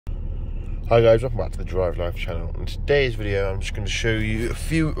Hi guys, welcome back to the Drive Life channel. In today's video I'm just going to show you a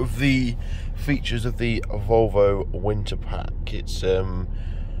few of the features of the Volvo winter pack. It's early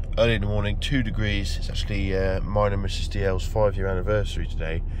in the morning, 2 degrees. It's actually mine and Mrs. DL's 5-year anniversary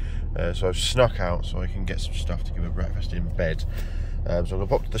today, so I've snuck out so I can get some stuff to give her breakfast in bed. So I'm going to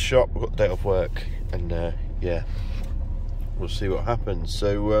pop to the shop. We've got the day off work, and yeah, we'll see what happens.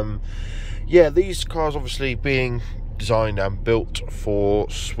 So yeah, these cars obviously being designed and built for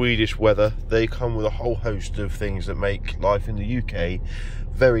Swedish weather, they come with a whole host of things that make life in the UK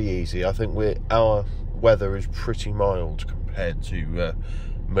very easy. I think our weather is pretty mild compared to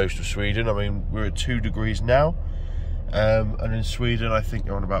most of Sweden. I mean, we're at 2 degrees now, and in Sweden I think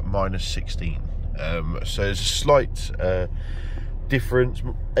they're on about -16, so there's a slight difference,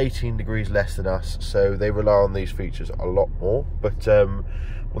 18 degrees less than us, so they rely on these features a lot more. But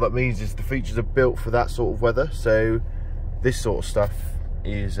what that means is the features are built for that sort of weather, so this sort of stuff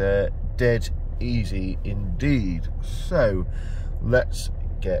is dead easy indeed. So let's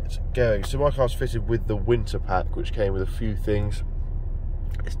get going. So my car's fitted with the winter pack, which came with a few things.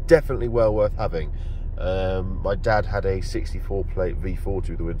 It's definitely well worth having. My dad had a 64 plate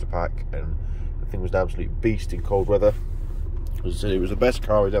V40 with the winter pack, and the thing was an absolute beast in cold weather. It was the best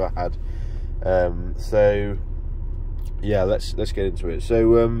car he'd ever had. So yeah, let's get into it.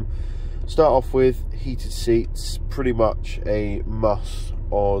 So start off with heated seats, pretty much a must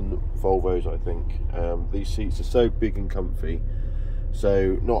on Volvos, I think. These seats are so big and comfy,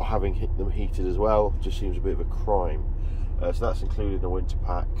 so not having them heated as well just seems a bit of a crime. So that's included in the winter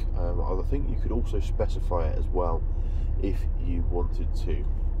pack. I think you could also specify it as well if you wanted to.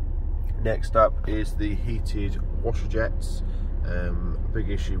 Next up is the heated washer jets. A big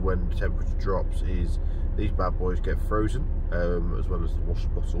issue when the temperature drops is these bad boys get frozen, as well as the water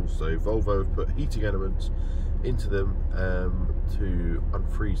bottles. So Volvo have put heating elements into them to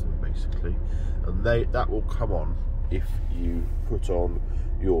unfreeze them basically, and that will come on if you put on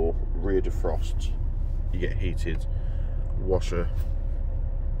your rear defrost. You get heated washer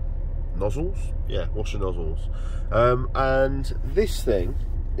nozzles, yeah, washer nozzles. And this thing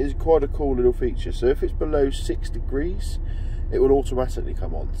is quite a cool little feature. So if it's below 6 degrees, it will automatically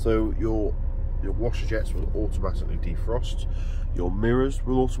come on. So your washer jets will automatically defrost. Your mirrors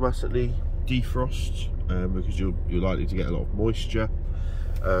will automatically defrost, because you're likely to get a lot of moisture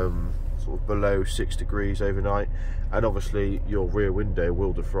sort of below 6 degrees overnight. And obviously your rear window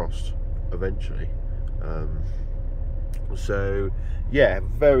will defrost eventually. So yeah,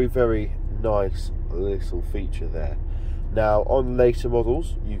 very, very nice little feature there. Now on later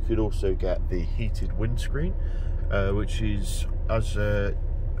models you could also get the heated windscreen, which is, as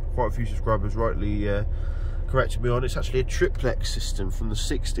quite a few subscribers rightly corrected me on, it's actually a triplex system from the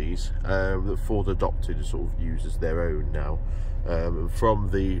 60s that Ford adopted and sort of uses their own now, from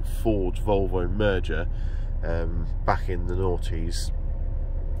the Ford Volvo merger back in the noughties.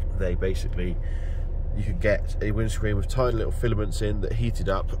 They basically, you could get a windscreen with tiny little filaments in that heated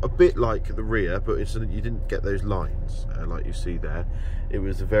up, a bit like the rear, but instead you didn't get those lines like you see there. It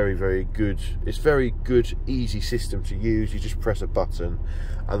was a very, very good, it's very good, easy system to use. You just press a button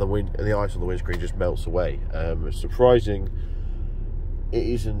and the ice on the windscreen just melts away. It's surprising it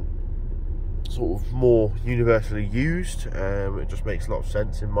isn't sort of more universally used. It just makes a lot of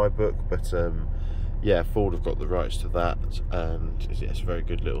sense in my book, but yeah, Ford have got the rights to that, and it's a very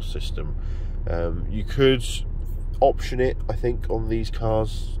good little system. You could option it, I think, on these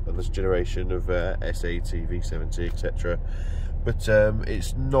cars and this generation of S80, V70, etc. But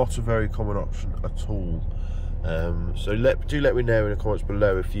it's not a very common option at all. So do let me know in the comments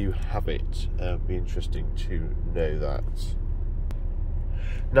below if you have it. It'd be interesting to know that.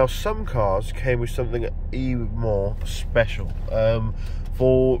 Now some cars came with something even more special.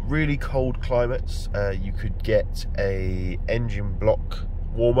 For really cold climates, you could get a engine block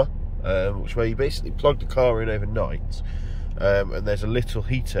warmer, which where you basically plug the car in overnight, and there's a little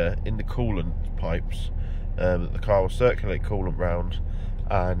heater in the coolant pipes that the car will circulate coolant round,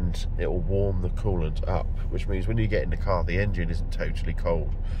 and it will warm the coolant up, which means when you get in the car the engine isn't totally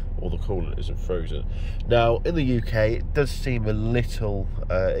cold or the coolant isn't frozen. Now in the UK it does seem a little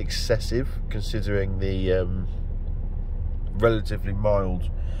excessive, considering the relatively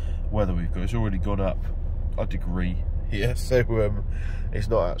mild weather we've got. It's already gone up a degree here, so it's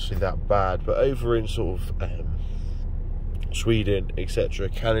not actually that bad. But over in sort of Sweden, etc.,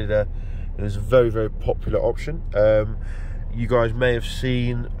 Canada, there's a very, very popular option. You guys may have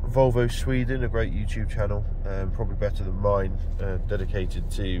seen Volvo Sweden, a great YouTube channel, probably better than mine, dedicated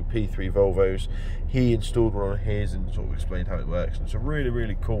to P3 Volvos. He installed one on his and sort of explained how it works, and it's a really,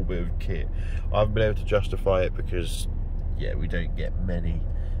 really cool bit of kit. I haven't been able to justify it because, yeah, we don't get many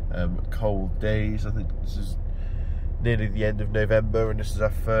cold days. I think this is nearly the end of November, and this is our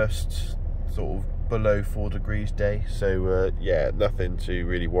first sort of below 4 degrees day, so yeah, nothing to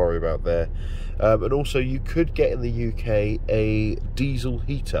really worry about there. And also, you could get in the UK a diesel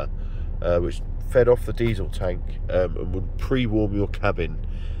heater which fed off the diesel tank and would pre-warm your cabin.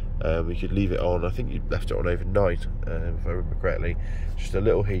 You could leave it on. I think you left it on overnight, if I remember correctly. Just a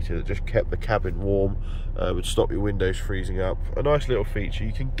little heater that just kept the cabin warm, would stop your windows freezing up. A nice little feature.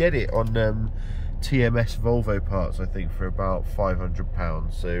 You can get it on TMS Volvo parts, I think, for about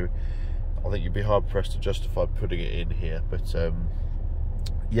 £500. So I think you'd be hard pressed to justify putting it in here. But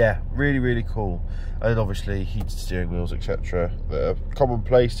yeah, really, really cool. And then obviously heated steering wheels, etc., that are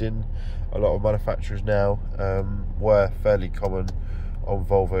commonplace in a lot of manufacturers now, were fairly common on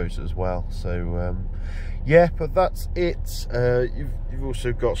Volvos as well. So yeah, but that's it. You've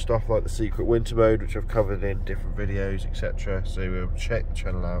also got stuff like the secret winter mode, which I've covered in different videos, etc. So check the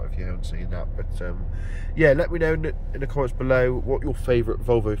channel out if you haven't seen that. But yeah, let me know in the comments below what your favourite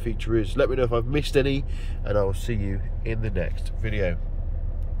Volvo feature is. Let me know if I've missed any, and I will see you in the next video.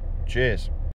 Cheers.